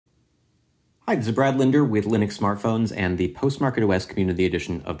Hi, this is Brad Linder with Linux Smartphones and the Post-Market OS Community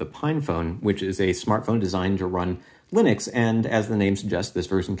Edition of the PinePhone, which is a smartphone designed to run Linux. And as the name suggests, this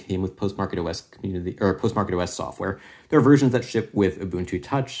version came with Post-Market OS Community or Post-Market OS software. There are versions that ship with Ubuntu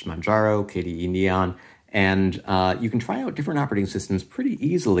Touch, Manjaro, KDE Neon, and you can try out different operating systems pretty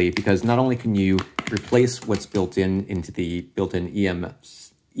easily because not only can you replace what's built into the built-in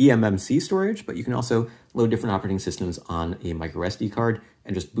eMMC storage, but you can also load different operating systems on a micro SD card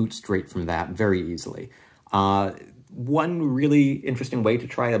and just boot straight from that very easily. One really interesting way to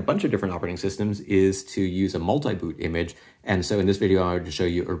try a bunch of different operating systems is to use a multi-boot image. And so in this video, I want to show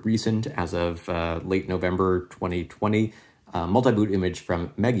you a recent, as of late November 2020, multi-boot image from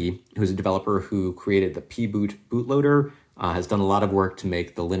Megi, who's a developer who created the pboot bootloader, has done a lot of work to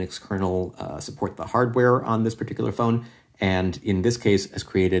make the Linux kernel support the hardware on this particular phone, and in this case has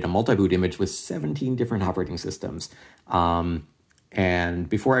created a multi-boot image with 17 different operating systems. And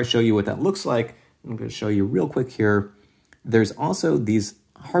before I show you what that looks like, I'm going to show you real quick here. There's also these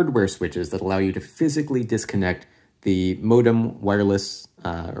hardware switches that allow you to physically disconnect the modem, wireless,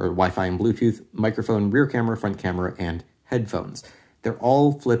 or Wi-Fi and Bluetooth, microphone, rear camera, front camera, and headphones. They're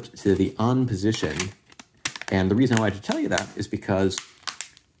all flipped to the on position. And the reason I wanted to tell you that is because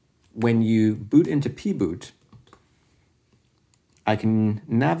when you boot into pboot, I can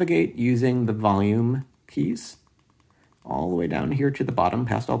navigate using the volume keys all the way down here to the bottom,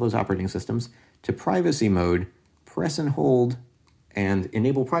 past all those operating systems, to privacy mode, press and hold, and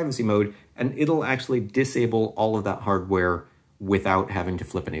enable privacy mode, and it'll actually disable all of that hardware without having to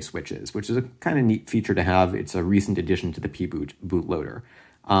flip any switches, which is a kind of neat feature to have. It's a recent addition to the pboot bootloader.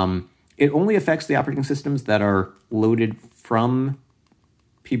 It only affects the operating systems that are loaded from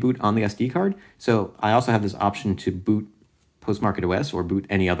pboot on the SD card. So I also have this option to boot Post-Market OS or boot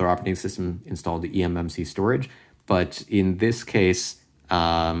any other operating system installed to eMMC storage. But in this case, if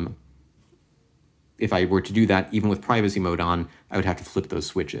I were to do that, even with privacy mode on, I would have to flip those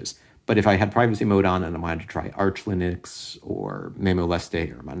switches. But if I had privacy mode on and I wanted to try Arch Linux or Memo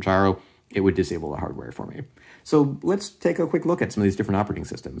Leste or Manjaro, it would disable the hardware for me. So let's take a quick look at some of these different operating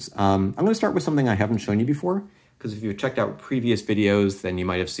systems. I'm going to start with something I haven't shown you before, because if you've checked out previous videos, then you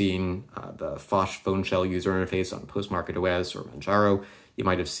might have seen the Phosh phone shell user interface on Post-Market OS or Manjaro. You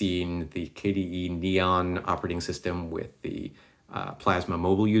might have seen the KDE Neon operating system with the Plasma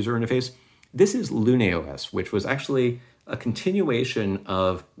mobile user interface. This is LuneOS, which was actually a continuation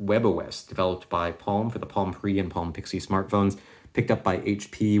of WebOS developed by Palm for the Palm Pre and Palm Pixie smartphones, picked up by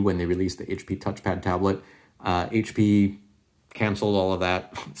HP when they released the HP touchpad tablet. HP canceled all of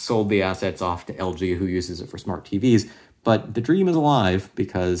that, sold the assets off to LG, who uses it for smart TVs. But the dream is alive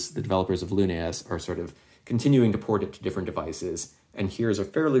because the developers of LuneOS are sort of continuing to port it to different devices. And here's a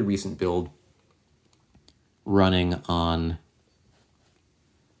fairly recent build running on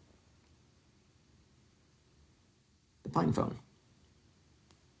the PinePhone.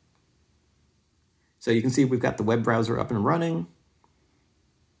 So you can see we've got the web browser up and running.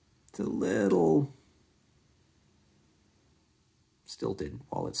 It's a little stilted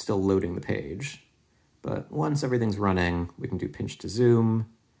while it's still loading the page. But once everything's running, we can do pinch to zoom.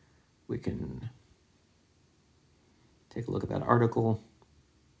 We can take a look at that article.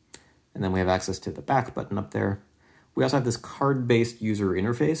 And then we have access to the back button up there. We also have this card-based user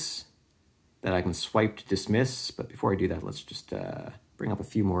interface that I can swipe to dismiss. But before I do that, let's just bring up a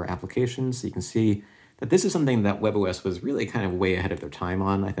few more applications so you can see that this is something that WebOS was really kind of way ahead of their time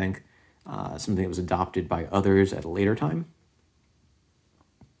on, I think. Something that was adopted by others at a later time.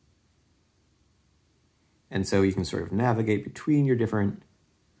 And so you can sort of navigate between your different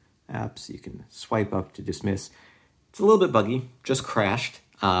apps. You can swipe up to dismiss. It's a little bit buggy, just crashed,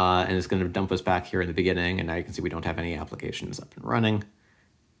 and it's going to dump us back here in the beginning, and now you can see we don't have any applications up and running.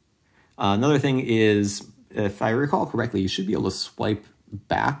 Another thing is, if I recall correctly, you should be able to swipe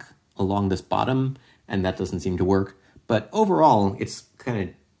back along this bottom, and that doesn't seem to work. But overall, it's kind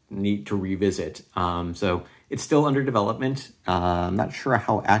of neat to revisit. So it's still under development. I'm not sure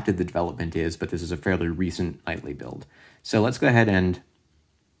how active the development is, but this is a fairly recent nightly build. So let's go ahead and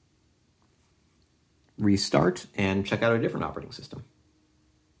restart and check out a different operating system.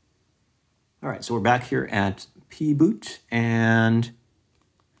 All right, so we're back here at pboot, and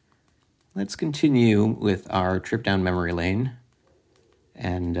let's continue with our trip down memory lane,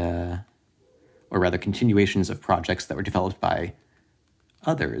 and or rather continuations of projects that were developed by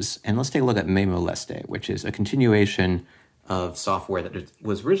others. And let's take a look at Memo Leste, which is a continuation of software that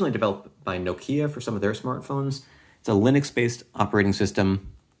was originally developed by Nokia for some of their smartphones. It's a Linux-based operating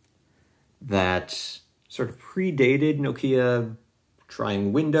system that sort of predated Nokia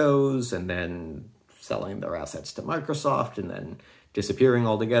trying Windows and then selling their assets to Microsoft and then disappearing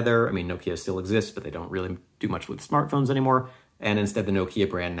altogether. I mean, Nokia still exists, but they don't really do much with smartphones anymore. And instead, the Nokia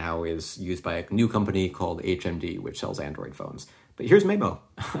brand now is used by a new company called HMD, which sells Android phones. But here's Memo,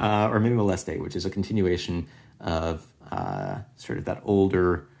 or Memo Leste, which is a continuation of sort of that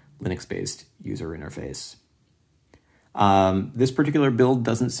older Linux-based user interface. This particular build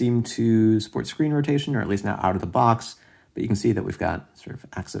doesn't seem to support screen rotation, or at least not out of the box, but you can see that we've got sort of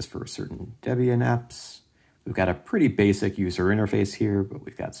access for certain Debian apps. We've got a pretty basic user interface here, but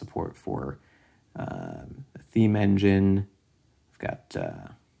we've got support for a theme engine. We've got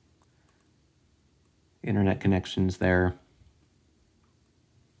internet connections there.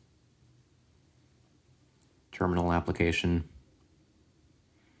 Terminal application.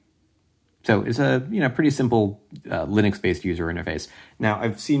 So it's a pretty simple Linux-based user interface. Now,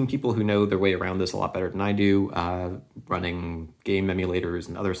 I've seen people who know their way around this a lot better than I do, running game emulators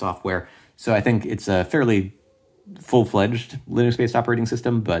and other software. So I think it's a fairly full-fledged Linux-based operating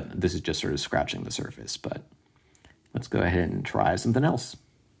system, but this is just sort of scratching the surface. But let's go ahead and try something else.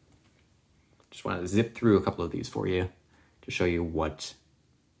 Just want to zip through a couple of these for you to show you what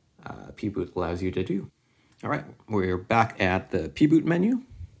pboot allows you to do. All right, we're back at the pboot menu.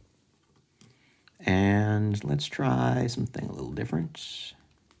 And let's try something a little different.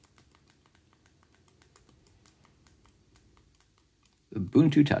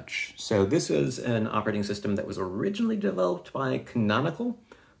 Ubuntu Touch. So this is an operating system that was originally developed by Canonical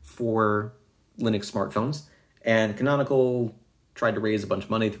for Linux smartphones. And Canonical tried to raise a bunch of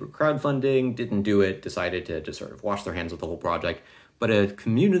money through crowdfunding, didn't do it, decided to just sort of wash their hands with the whole project. But a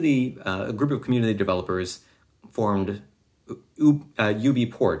group of community developers formed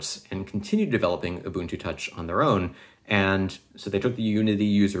UB Ports and continued developing Ubuntu Touch on their own. And so they took the Unity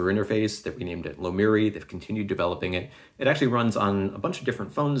user interface, that we named it Lomiri. They've continued developing it. It actually runs on a bunch of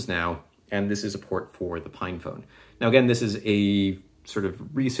different phones now, and this is a port for the PinePhone. Now, again, this is a sort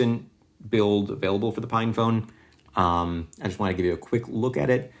of recent build available for the PinePhone. I just want to give you a quick look at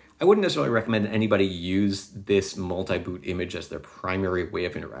it. I wouldn't necessarily recommend anybody use this multi-boot image as their primary way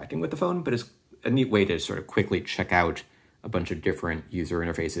of interacting with the phone, but it's a neat way to sort of quickly check out a bunch of different user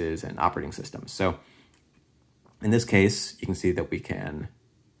interfaces and operating systems. So in this case, you can see that we can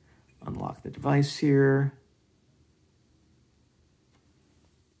unlock the device here.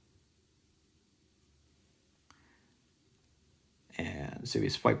 And so we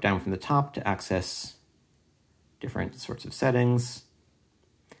swipe down from the top to access different sorts of settings.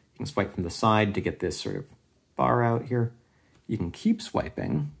 You can swipe from the side to get this sort of bar out here. You can keep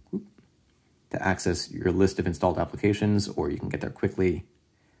swiping to access your list of installed applications, or you can get there quickly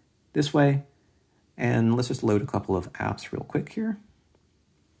this way. And let's just load a couple of apps real quick here,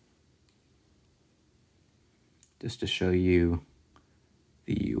 just to show you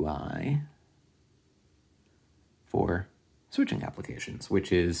the UI for switching applications,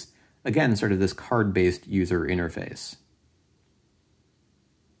 which is, again, sort of this card-based user interface.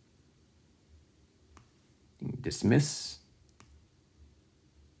 You can dismiss.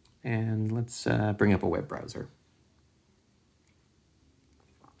 And let's bring up a web browser.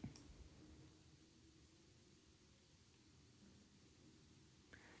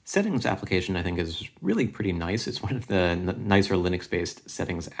 Settings application, I think, is really pretty nice. It's one of the nicer Linux-based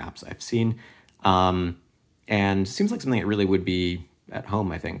settings apps I've seen. And seems like something that really would be at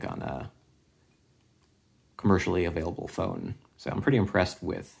home, I think, on a commercially available phone. So I'm pretty impressed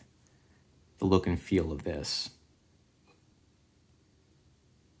with the look and feel of this.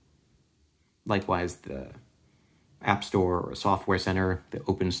 Likewise, the App Store or Software Center, the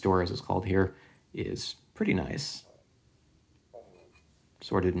Open Store as it's called here, is pretty nice.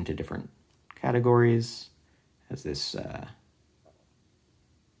 Sorted into different categories. Has this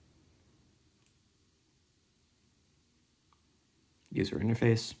user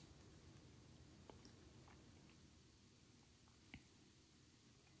interface.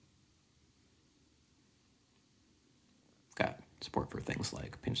 Got support for things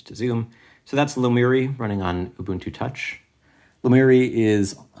like pinch to zoom. So that's Lomiri running on Ubuntu Touch. Lomiri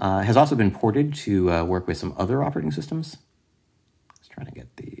has also been ported to work with some other operating systems. Just trying to get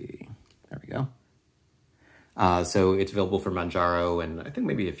there we go. So it's available for Manjaro and I think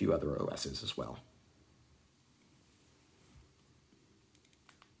maybe a few other OSs as well.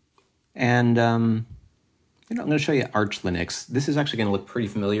 And I'm going to show you Arch Linux. This is actually going to look pretty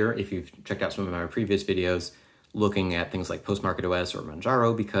familiar if you've checked out some of my previous videos looking at things like Postmarket OS or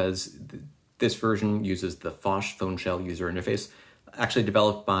Manjaro, because this version uses the Phosh phone shell user interface, actually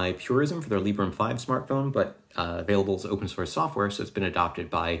developed by Purism for their Librem 5 smartphone, but available as open source software, so it's been adopted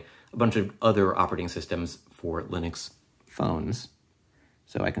by a bunch of other operating systems for Linux phones.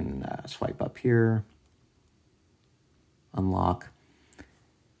 So I can swipe up here, unlock.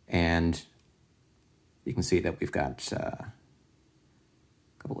 And you can see that we've got a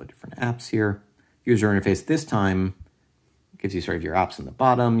couple of different apps here. User interface this time gives you sort of your apps on the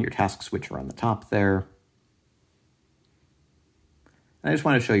bottom, your task switcher on the top there. And I just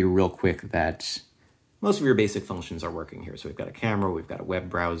want to show you real quick that most of your basic functions are working here. So we've got a camera, we've got a web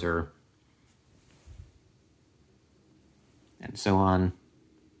browser, and so on.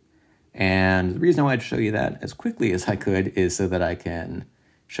 And the reason I wanted to show you that as quickly as I could is so that I can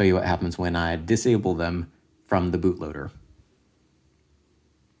show you what happens when I disable them from the bootloader.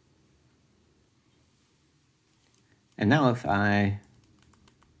 And now if I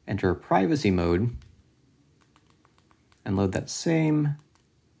enter privacy mode and load that same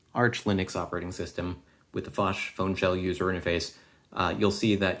Arch Linux operating system with the Flash phone shell user interface, you'll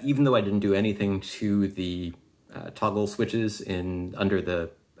see that even though I didn't do anything to the toggle switches under the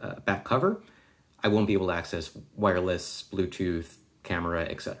back cover, I won't be able to access wireless, Bluetooth, camera,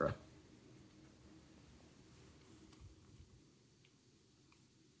 etc.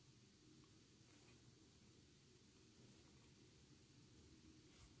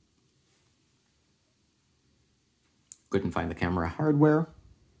 Couldn't find the camera hardware.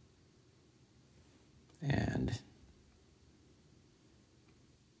 And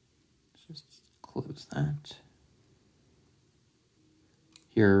let's just close that.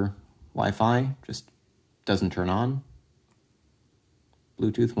 Here, Wi-Fi just doesn't turn on.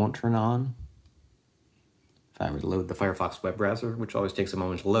 Bluetooth won't turn on. If I were to load the Firefox web browser, which always takes a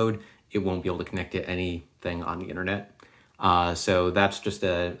moment to load, it won't be able to connect to anything on the internet. So that's just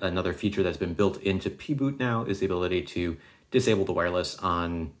another feature that's been built into pboot now, is the ability to disable the wireless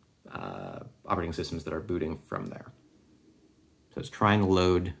on operating systems that are booting from there. So it's trying to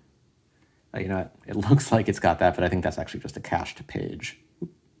load. You know what? It looks like it's got that, but I think that's actually just a cached page,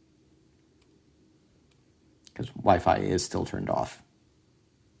 because Wi-Fi is still turned off.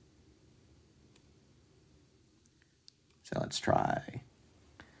 So let's try.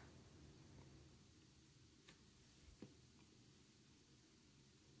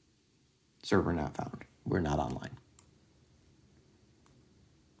 Server not found. We're not online.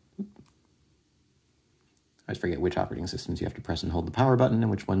 I always forget which operating systems you have to press and hold the power button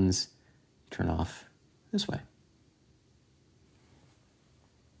and which ones turn off this way.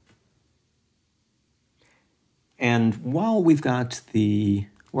 And while we've got the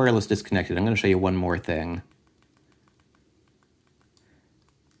wireless disconnected, I'm going to show you one more thing,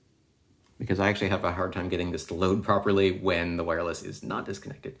 because I actually have a hard time getting this to load properly when the wireless is not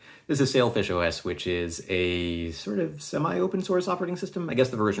disconnected. This is Sailfish OS, which is a sort of semi-open source operating system. I guess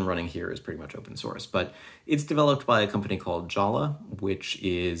the version running here is pretty much open source, but it's developed by a company called Jala, which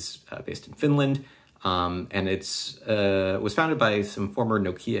is based in Finland. And it's was founded by some former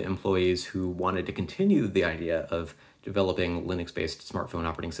Nokia employees who wanted to continue the idea of developing Linux-based smartphone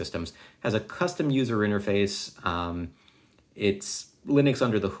operating systems. Has a custom user interface. It's Linux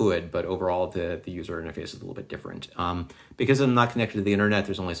under the hood, but overall the user interface is a little bit different. Because I'm not connected to the internet,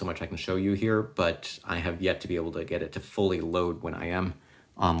 there's only so much I can show you here, but I have yet to be able to get it to fully load when I am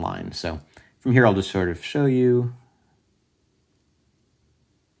online. So from here, I'll just sort of show you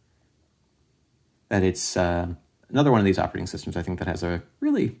that it's another one of these operating systems, I think, that has a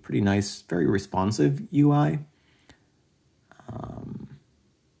really pretty nice, very responsive UI.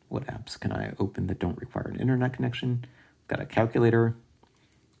 What apps can I open that don't require an internet connection? Got a calculator.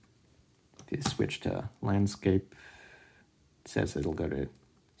 If you switch to landscape, it says it'll go to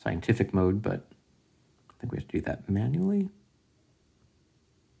scientific mode, but I think we have to do that manually.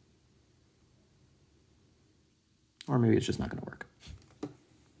 Or maybe it's just not going to work.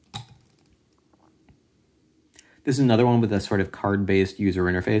 This is another one with a sort of card-based user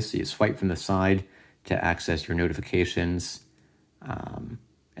interface. So you swipe from the side to access your notifications.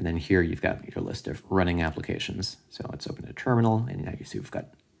 And then here you've got your list of running applications. So let's open a terminal, and now you see we've got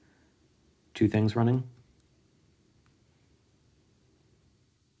two things running.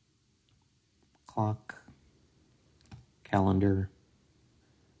 Clock, calendar,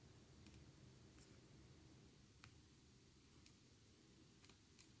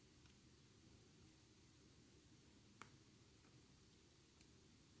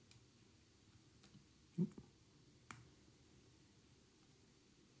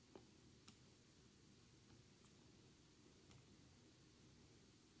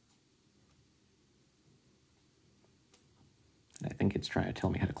 I think it's trying to tell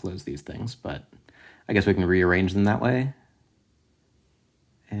me how to close these things, but I guess we can rearrange them that way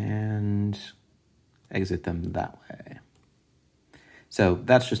and exit them that way. So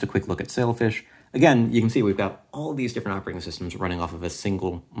that's just a quick look at Sailfish. again, you can see we've got all these different operating systems running off of a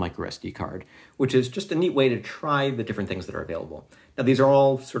single micro SD card, which is just a neat way to try the different things that are available. Now, these are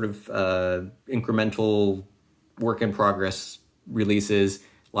all sort of incremental work in progress releases.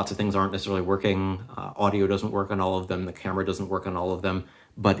 Lots of things aren't necessarily working. Audio doesn't work on all of them. The camera doesn't work on all of them.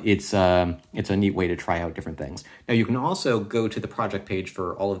 But it's a neat way to try out different things. Now, you can also go to the project page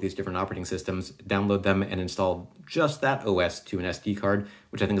for all of these different operating systems, download them, and install just that OS to an SD card,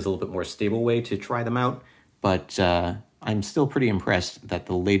 which I think is a little bit more stable way to try them out. But I'm still pretty impressed that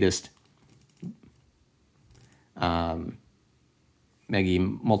the latest Megi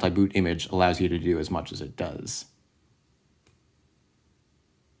multi-boot image allows you to do as much as it does.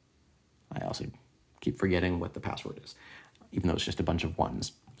 I also keep forgetting what the password is, even though it's just a bunch of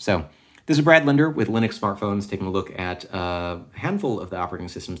ones. So this is Brad Linder with Linux Smartphones, taking a look at a handful of the operating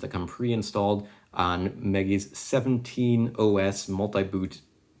systems that come pre-installed on Megi's 17 OS multi-boot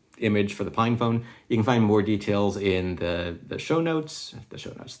image for the PinePhone. You can find more details in the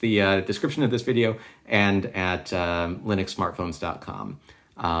description of this video and at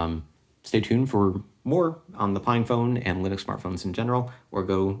linuxsmartphones.com. Stay tuned for more on the PinePhone and Linux smartphones in general, or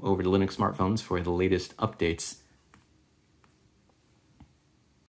go over to Linux Smartphones for the latest updates